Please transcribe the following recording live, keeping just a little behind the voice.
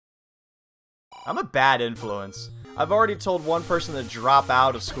I'm a bad influence. I've already told one person to drop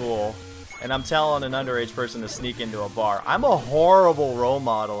out of school, and I'm telling an underage person to sneak into a bar. I'm a horrible role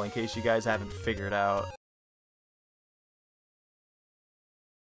model, in case you guys haven't figured out.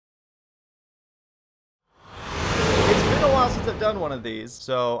 It's been a while since I've done one of these,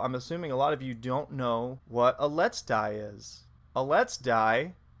 so I'm assuming a lot of you don't know what a Let's Die is. A Let's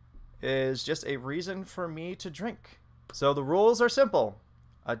Die is just a reason for me to drink. So the rules are simple.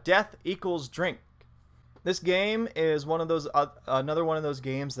 A death equals drink. This game is one of those another one of those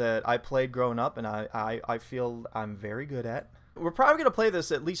games that I played growing up, and I feel I'm very good at. We're probably going to play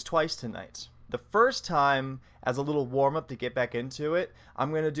this at least twice tonight. The first time, as a little warm-up to get back into it, I'm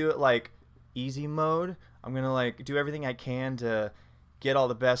going to do it like easy mode. I'm going to like do everything I can to get all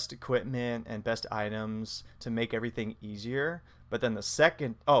the best equipment and best items to make everything easier. But then the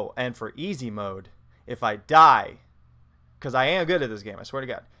second, oh, and for easy mode, if I die, because I am good at this game, I swear to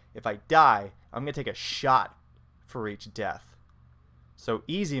God. If I die, I'm going to take a shot for each death. So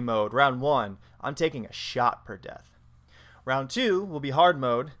easy mode, round 1, I'm taking a shot per death. Round 2 will be hard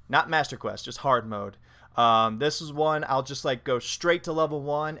mode, not Master Quest, just hard mode. This is one I'll just like go straight to level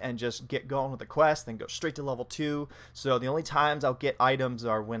 1 and just get going with the quest, then go straight to level 2. So the only times I'll get items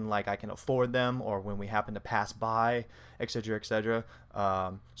are when like I can afford them or when we happen to pass by, etc., etc.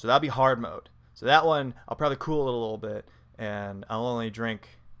 So that'll be hard mode. So that one I'll probably cool it a little bit, and I'll only drink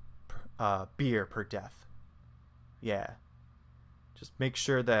beer per death. Yeah. Just make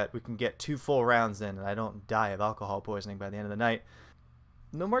sure that we can get 2 full rounds in and I don't die of alcohol poisoning by the end of the night.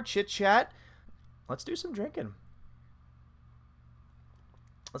 No more chit chat. Let's do some drinking.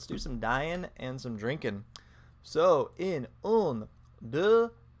 Let's do some dying and some drinking. So, in un,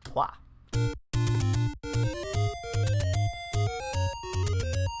 deux, trois.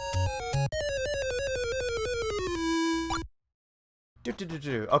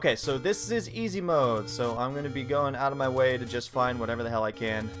 Okay, so this is easy mode, so I'm going to be going out of my way to just find whatever the hell I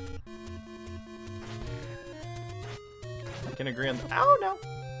can. I can agree on oh no!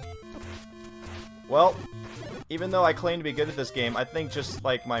 Well, even though I claim to be good at this game, I think just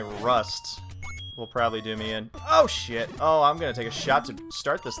like my rust will probably do me in. Oh shit! Oh, I'm going to take a shot to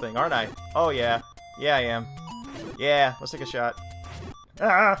start this thing, aren't I? Oh yeah. Yeah, I am. Yeah, let's take a shot.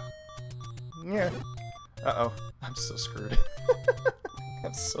 Ah! Yeah. Uh-oh. I'm so screwed.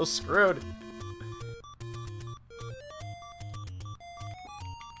 I'm so screwed.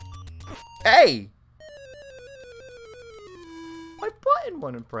 Hey! My button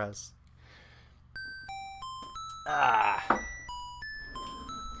wouldn't press. Ah.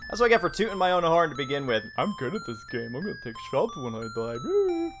 That's what I get for tooting my own horn to begin with. I'm good at this game. I'm gonna take shots when I die.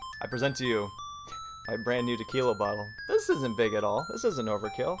 I present to you my brand new tequila bottle. This isn't big at all. This isn't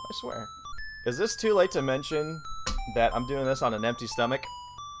overkill, I swear. Is this too late to mention that I'm doing this on an empty stomach?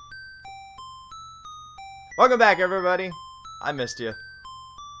 Welcome back, everybody. I missed you.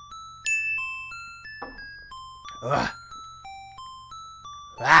 Ugh.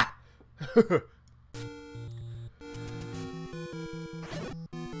 Ah. I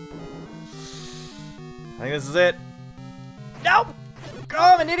think this is it. No!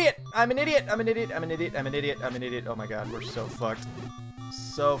 Oh, I'm an idiot! I'm an idiot! I'm an idiot! I'm an idiot! I'm an idiot! I'm an idiot! Oh my god, we're so fucked.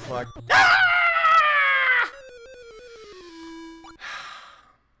 So fucked. Ah!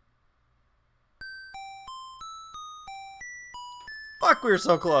 Fuck, we were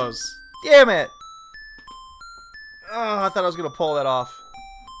so close. Damn it! Oh, I thought I was gonna pull that off.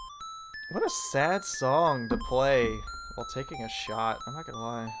 What a sad song to play while taking a shot. I'm not gonna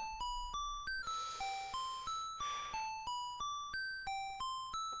lie.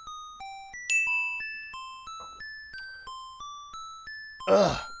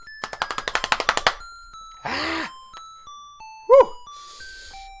 Ugh. Ah. Woo.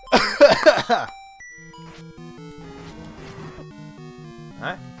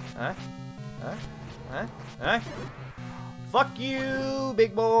 Huh? Fuck you,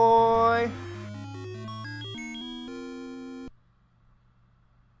 big boy.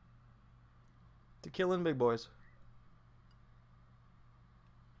 To killing big boys.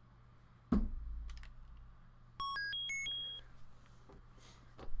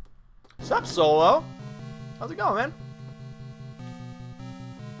 Sup, Solo? How's it going, man?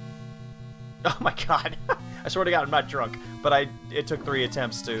 Oh my god. I swear to God, I'm not drunk, but it took 3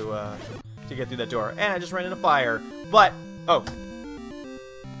 attempts to get through that door, and I just ran into fire. But oh,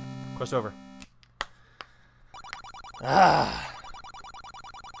 quest over. Ah,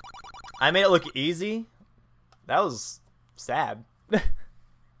 I made it look easy. That was sad.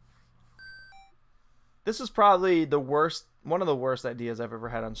 This is probably the worst, one of the worst ideas I've ever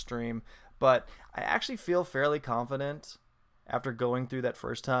had on stream, but I actually feel fairly confident after going through that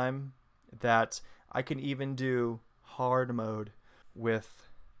first time that I can even do hard mode with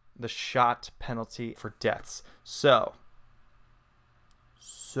the shot penalty for deaths. So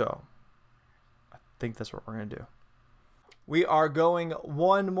I think that's what we're going to do. We are going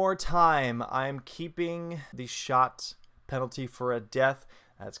one more time. I'm keeping the shot penalty for a death.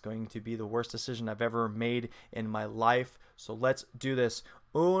 That's going to be the worst decision I've ever made in my life. So let's do this.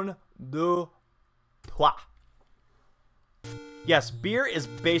 Un, deux, trois. Yes, beer is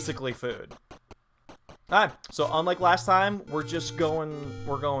basically food. Alright, so unlike last time, we're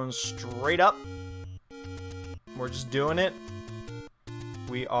going straight up. We're just doing it.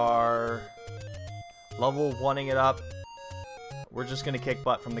 We are level 1ing it up. We're just gonna kick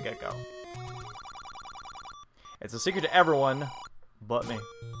butt from the get-go. It's a secret to everyone but me.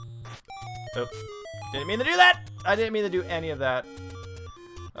 Oop. Didn't mean to do that! I didn't mean to do any of that.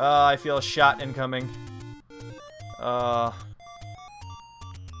 I feel a shot incoming.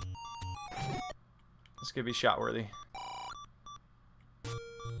 This could be shot worthy.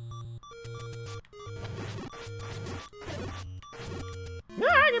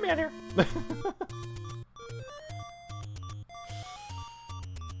 Ah, get me out of here!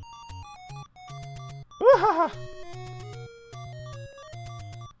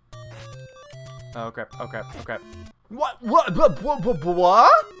 Oh crap, oh crap, oh crap. What?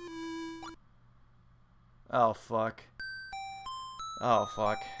 Oh fuck. Oh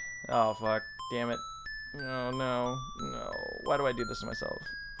fuck. Oh fuck. Damn it. Oh no. No. Why do I do this to myself?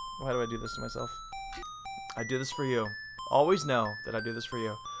 Why do I do this to myself? I do this for you. Always know that I do this for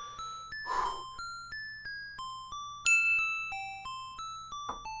you.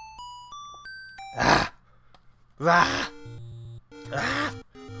 Ah! Ah! Ah!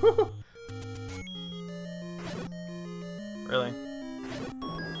 Really?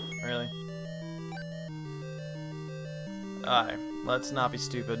 Really? Alright, let's not be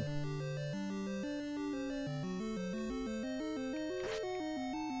stupid.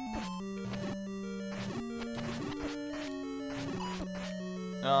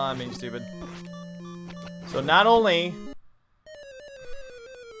 Oh, I'm being stupid. So not only...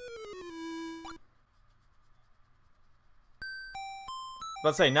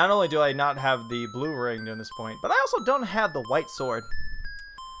 Let's say, not only do I not have the blue ring during this point, but I also don't have the white sword.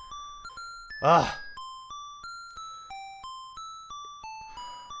 Ugh.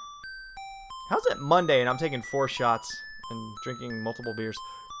 How's it Monday and I'm taking 4 shots and drinking multiple beers?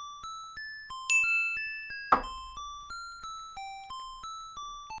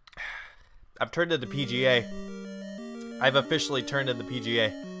 I've turned to the PGA. I've officially turned to the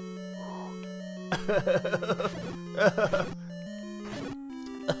PGA.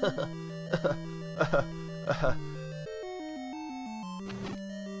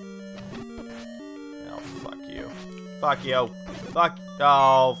 Oh, fuck you. Fuck you. Fuck.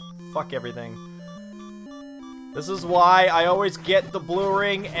 Oh, fuck everything. This is why I always get the blue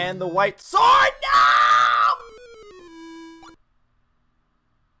ring and the white sword. No!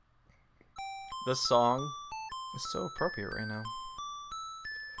 This song is so appropriate right now.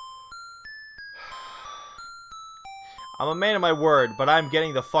 I'm a man of my word, but I'm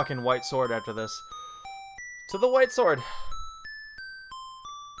getting the fucking white sword after this. To the white sword.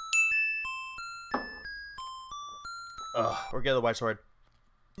 Ugh, we're getting the white sword.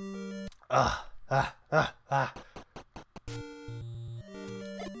 Alright!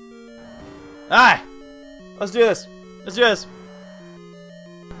 Let's do this. Let's do this.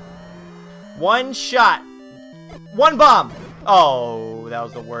 One shot. One bomb. Oh, that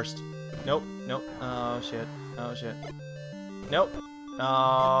was the worst. Nope, nope. Oh, shit. Oh, shit. Nope.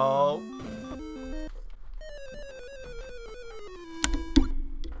 Oh.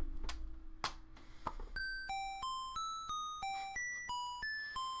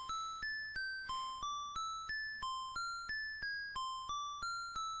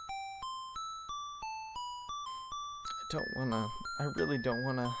 I don't wanna. I really don't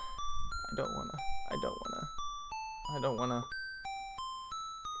wanna. I don't wanna. I don't wanna. I don't wanna.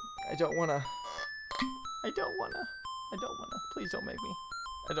 I don't wanna. I don't wanna. I don't wanna. Please don't make me.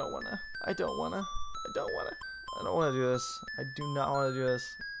 I don't wanna. I don't wanna. I don't wanna. I don't wanna do this. I do not wanna do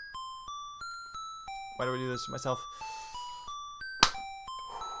this. Why do I do this to myself?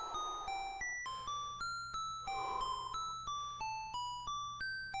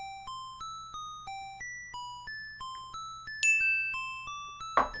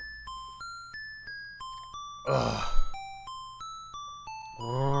 Ugh.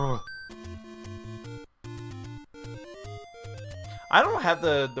 Ugh. I don't have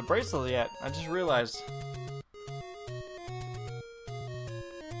the bracelet yet. I just realized.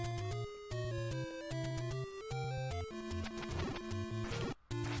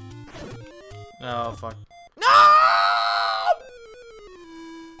 Oh, fuck. No! Oh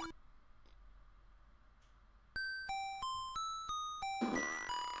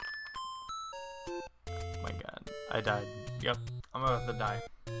my god. I died. Yep. I'm about to die.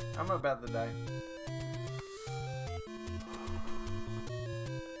 I'm about to die.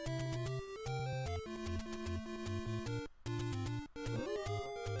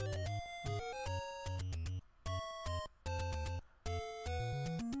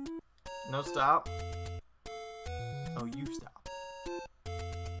 No stop. Oh, you stop.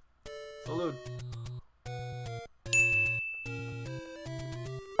 Salute.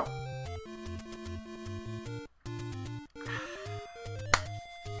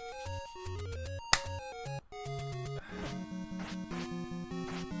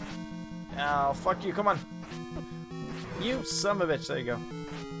 Oh, fuck you. Come on. You son of a bitch. There you go.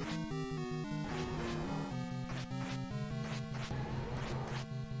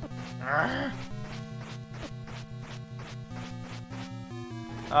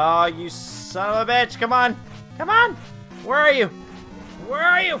 Oh, you son of a bitch. Come on. Come on. Where are you? Where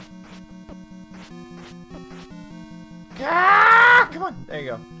are you? Ah, come on. There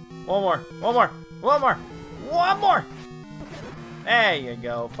you go. One more. One more. One more. One more. There you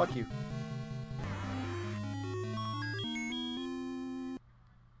go. Fuck you.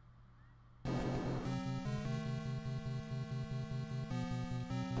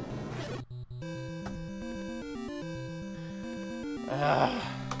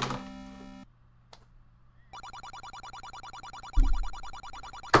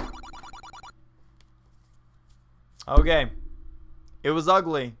 Okay. It was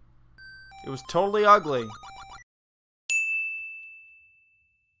ugly. It was totally ugly.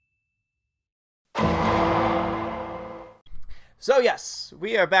 So yes,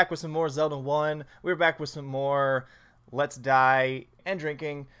 we are back with some more Zelda 1. We're back with some more Let's Die and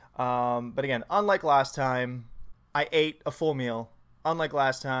drinking. But again, unlike last time, I ate a full meal. Unlike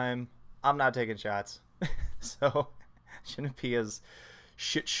last time, I'm not taking shots. So, shouldn't be as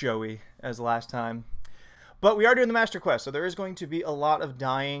shit showy as last time. But we are doing the Master Quest, so there is going to be a lot of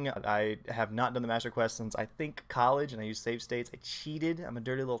dying. I have not done the Master Quest since, I think, college, and I use save states. I cheated. I'm a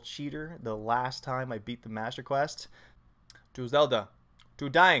dirty little cheater the last time I beat the Master Quest. To Zelda, to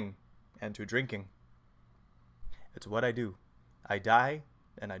dying, and to drinking. It's what I do. I die,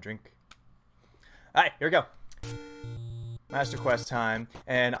 and I drink. Alright, here we go. Master Quest time,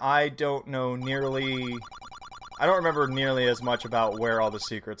 and I don't know nearly... I don't remember nearly as much about where all the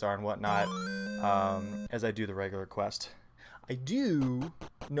secrets are and whatnot as I do the regular quest. I do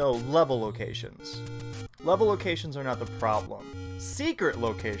know level locations. Level locations are not the problem. Secret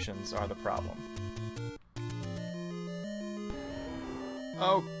locations are the problem.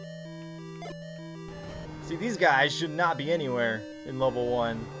 Oh. See, these guys should not be anywhere in level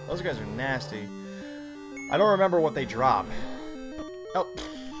 1. Those guys are nasty. I don't remember what they drop. Oh.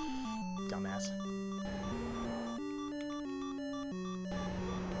 Dumbass.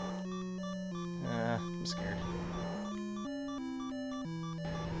 I'm scared.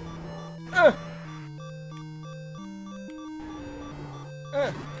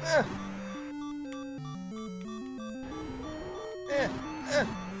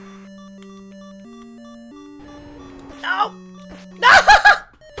 No! No!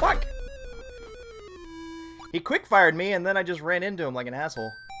 Fuck! He quick-fired me, and then I just ran into him like an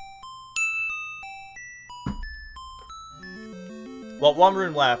asshole. Well, one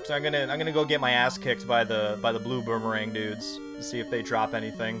room left. I'm gonna go get my ass kicked by the blue boomerang dudes to see if they drop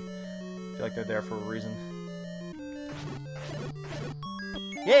anything. I feel like they're there for a reason.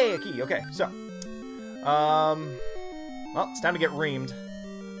 Yay, a key. Okay, so well, it's time to get reamed.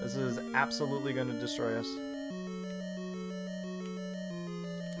 This is absolutely going to destroy us.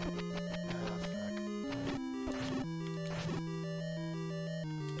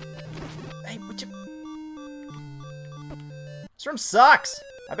 Hey, what you... This room sucks!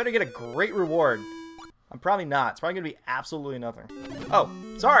 I better get a great reward. I'm probably not. It's probably going to be absolutely nothing. Oh,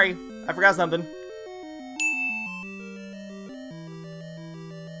 sorry. I forgot something.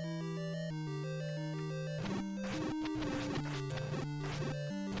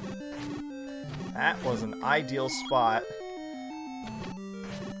 That was an ideal spot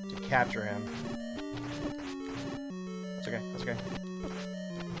to capture him. That's okay. That's okay.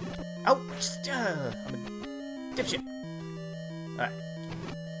 Oh! I'm a dipshit. Alright.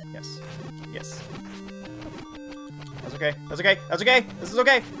 Yes. Yes. That's okay. That's okay. That's okay. This is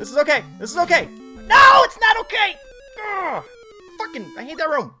okay. This is okay. This is okay. No! It's not okay! Ugh! Fucking... I hate that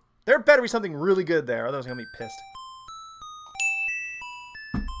room. There better be something really good there, otherwise I'm gonna be pissed.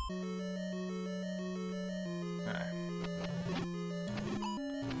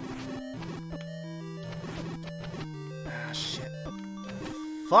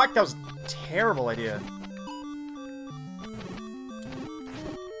 fuck? That was a terrible idea.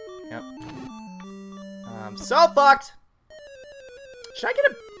 Yep. I'm so fucked! Should I get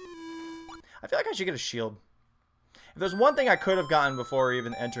a... I feel like I should get a shield. If there's one thing I could have gotten before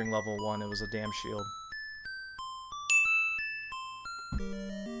even entering level 1, it was a damn shield.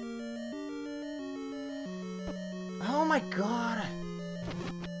 Oh my god!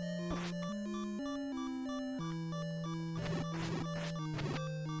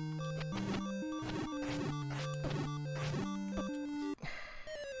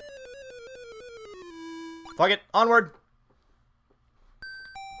 Fuck it! Onward!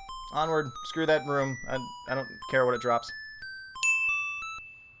 Onward. Screw that room. I don't care what it drops.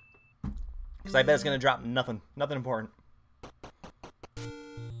 Because I bet it's going to drop nothing. Nothing important.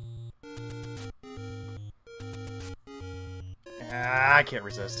 Ah, I can't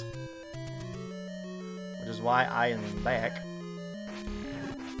resist. Which is why I am back.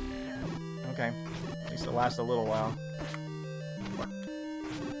 Okay. At least it'll last a little while. Fuck.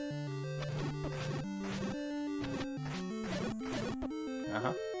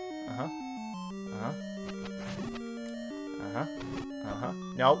 Uh-huh. Uh-huh. Uh-huh. Uh-huh. Uh-huh.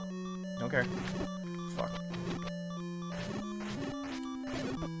 Nope. Don't care. Fuck.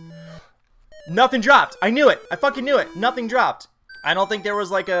 Nothing dropped! I knew it! I fucking knew it! Nothing dropped! I don't think there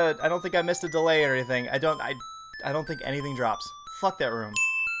was like a... I don't think I missed a delay or anything. I don't think anything drops. Fuck that room.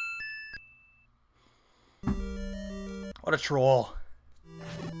 What a troll.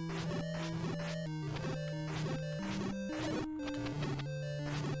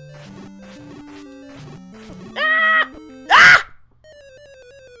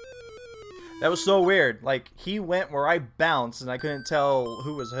 That was so weird. Like, he went where I bounced, and I couldn't tell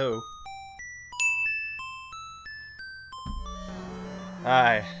who was who.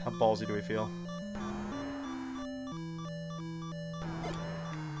 Aye, how ballsy do we feel?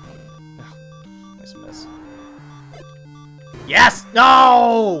 Oh, nice miss. Yes!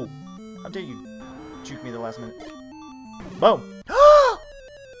 No! How dare you juke me the last minute? Boom!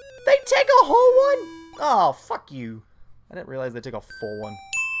 They take a whole one? Oh, fuck you. I didn't realize they took a full one.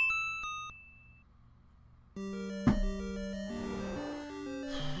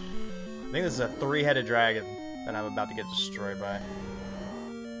 I think this is a 3-headed dragon that I'm about to get destroyed by.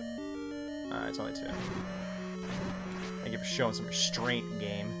 It's only 2. Thank you for showing some restraint,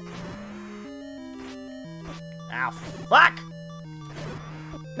 game. Ow, fuck!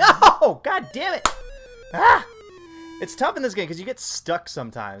 No! God damn it! Ah! It's tough in this game because you get stuck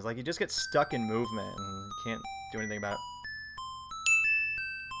sometimes. Like, you just get stuck in movement and you can't do anything about it.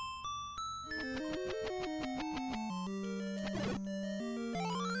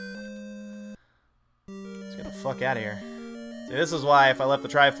 Fuck out of here. See, this is why if I left the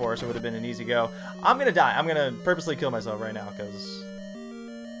Triforce, it would have been an easy go. I'm gonna die. I'm gonna purposely kill myself right now because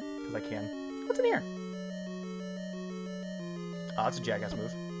I can. What's in here? Oh, that's a jackass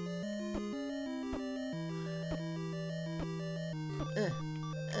move.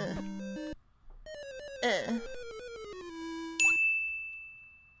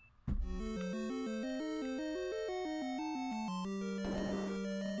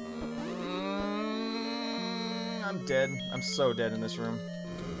 I'm dead. I'm so dead in this room.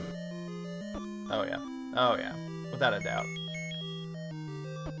 Oh yeah. Oh yeah. Without a doubt.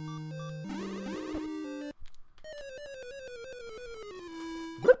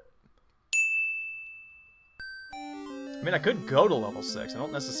 I mean, I could go to level 6. I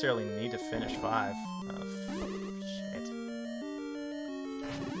don't necessarily need to finish 5. Oh, shit.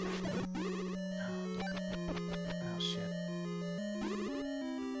 Oh, shit.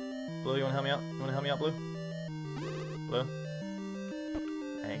 Blue, you wanna help me out? You wanna help me out, Blue? Blue.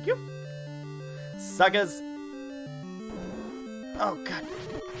 Thank you. Suckers. Oh, God.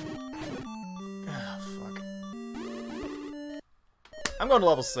 Oh, fuck. I'm going to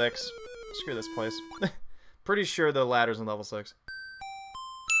level 6. Screw this place. Pretty sure the ladder's in level 6.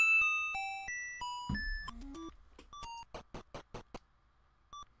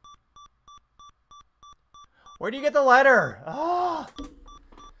 Where do you get the ladder? Oh!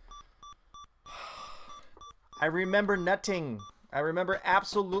 I remember nutting. I remember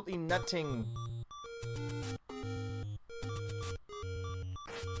absolutely nutting.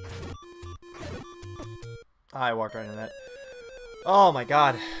 I walked right into that. Oh my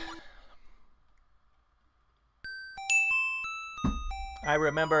god. I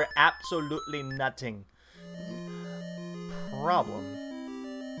remember absolutely nutting. Problem.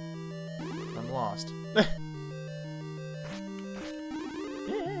 I'm lost.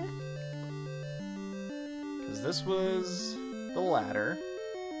 Because this was the ladder.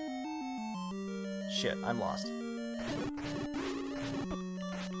 Shit, I'm lost.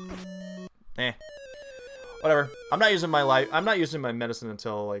 Eh. Whatever. I'm not using my life. I'm not using my medicine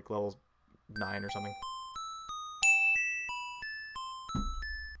until like level 9 or something.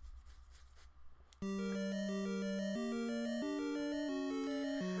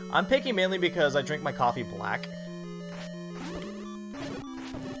 I'm picking mainly because I drink my coffee black.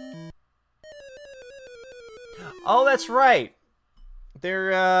 Oh, that's right.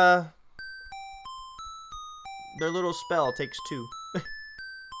 Their little spell takes 2.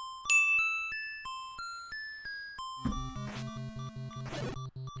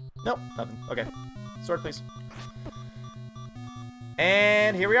 Nope, nothing. Okay. Sword, please.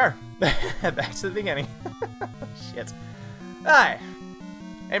 And here we are. Back to the beginning. Shit. Hi.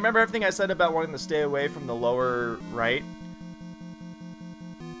 Hey, remember everything I said about wanting to stay away from the lower right?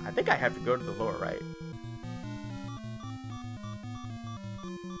 I think I have to go to the lower right.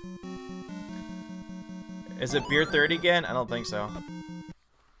 Is it beer 30 again? I don't think so.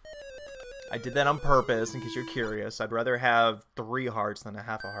 I did that on purpose, in case you're curious. I'd rather have 3 hearts than a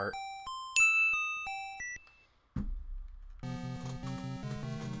half a heart.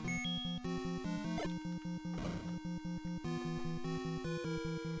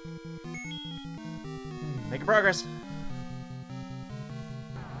 Making progress.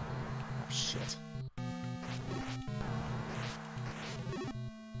 Oh, shit.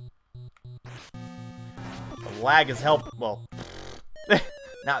 The lag is well,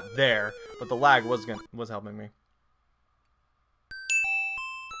 not there, but the lag was helping me.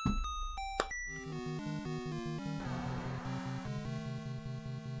 Oh,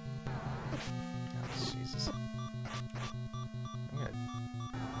 Jesus.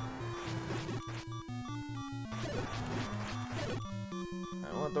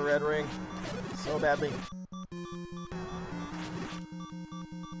 I want the red ring so badly.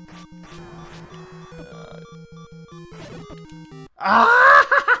 Ah!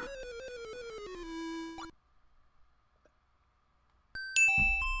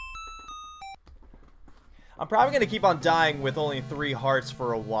 I'm probably going to keep on dying with only 3 hearts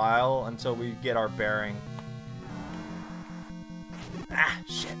for a while until we get our bearing. Ah,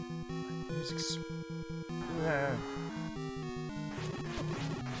 shit. Music's...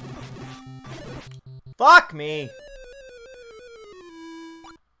 Fuck me!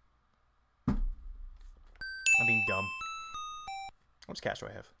 I'm being dumb. How much cash do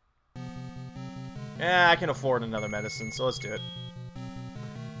I have? Yeah, I can afford another medicine, so let's do it.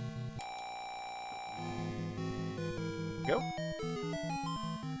 Go.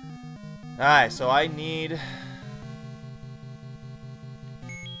 Alright, so I need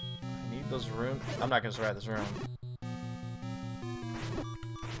those rooms. I'm not gonna survive this room.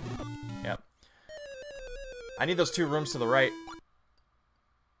 Yep. I need those 2 rooms to the right.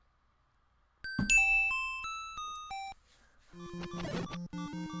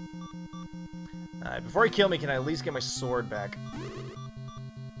 Alright, before he kills me, can I at least get my sword back?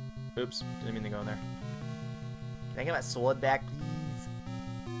 Oops, didn't mean to go in there. Can I get my sword back, please?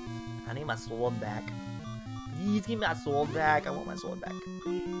 I need my sword back. Please give me my sword back. I want my sword back.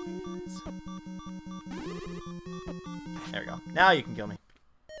 Please. There we go. Now you can kill me.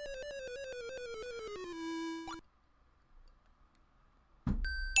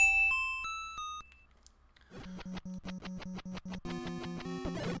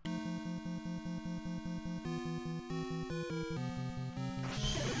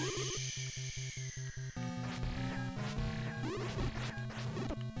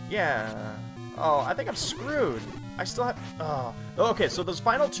 Yeah. Oh, I think I'm screwed. I still have... Oh. Okay, so those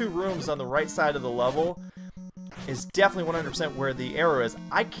final 2 rooms on the right side of the level is definitely 100% where the arrow is.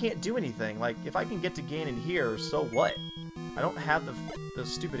 I can't do anything. Like, if I can get to Ganon here, so what? I don't have the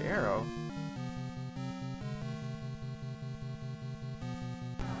stupid arrow.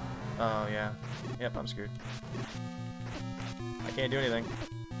 Oh, yeah. Yep, I'm screwed. I can't do anything.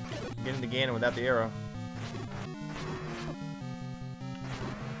 I'm getting to Ganon without the arrow.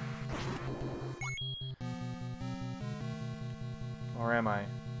 Or am I?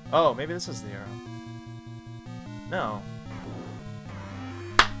 Oh, maybe this is the arrow. No.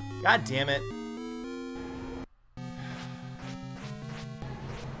 God damn it.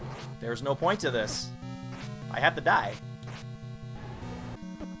 There's no point to this. I have to die.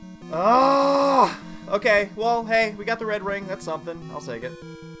 Oh! Okay, well, hey, we got the red ring. That's something. I'll take it.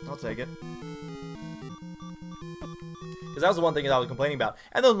 I'll take it. Because that was the one thing that I was complaining about.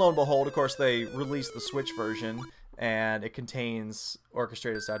 And then lo and behold, of course, they released the Switch version, and it contains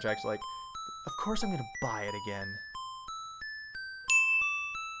orchestrated soundtracks. Like, of course I'm going to buy it again.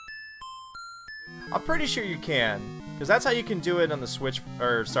 I'm pretty sure you can, because that's how you can do it on the Switch,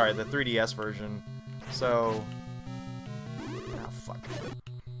 or sorry, the 3DS version. So, ah, fuck.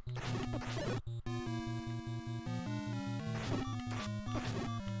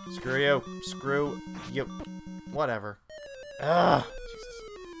 Screw you. Screw you. Whatever. Ugh.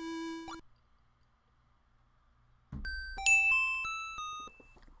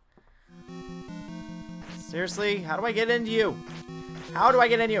 Jesus. Seriously? How do I get into you? How do I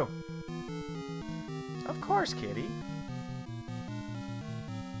get in you? Of course, kitty.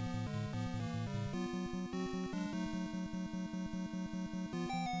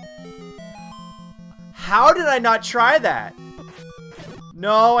 How did I not try that?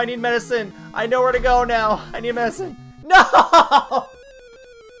 No, I need medicine. I know where to go now. I need medicine. No!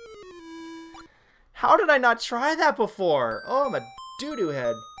 How did I not try that before? Oh, I'm a doo-doo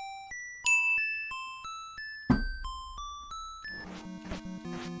head.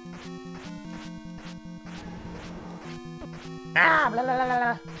 Ah, blah, blah, blah,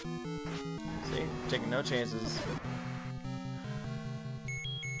 blah. See, taking no chances.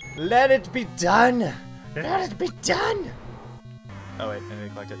 Let it be done. Let it be done. Oh wait, I need to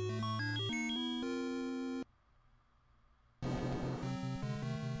collect it.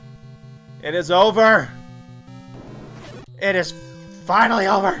 It is over. It is finally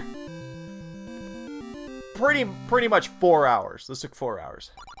over. Pretty much 4 hours. This took 4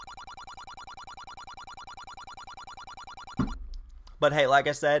 hours. But hey, like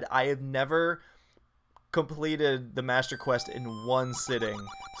I said, I have never completed the Master Quest in one sitting,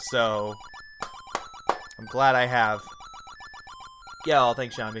 so I'm glad I have. Yeah,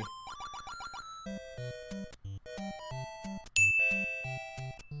 thanks, Shambi.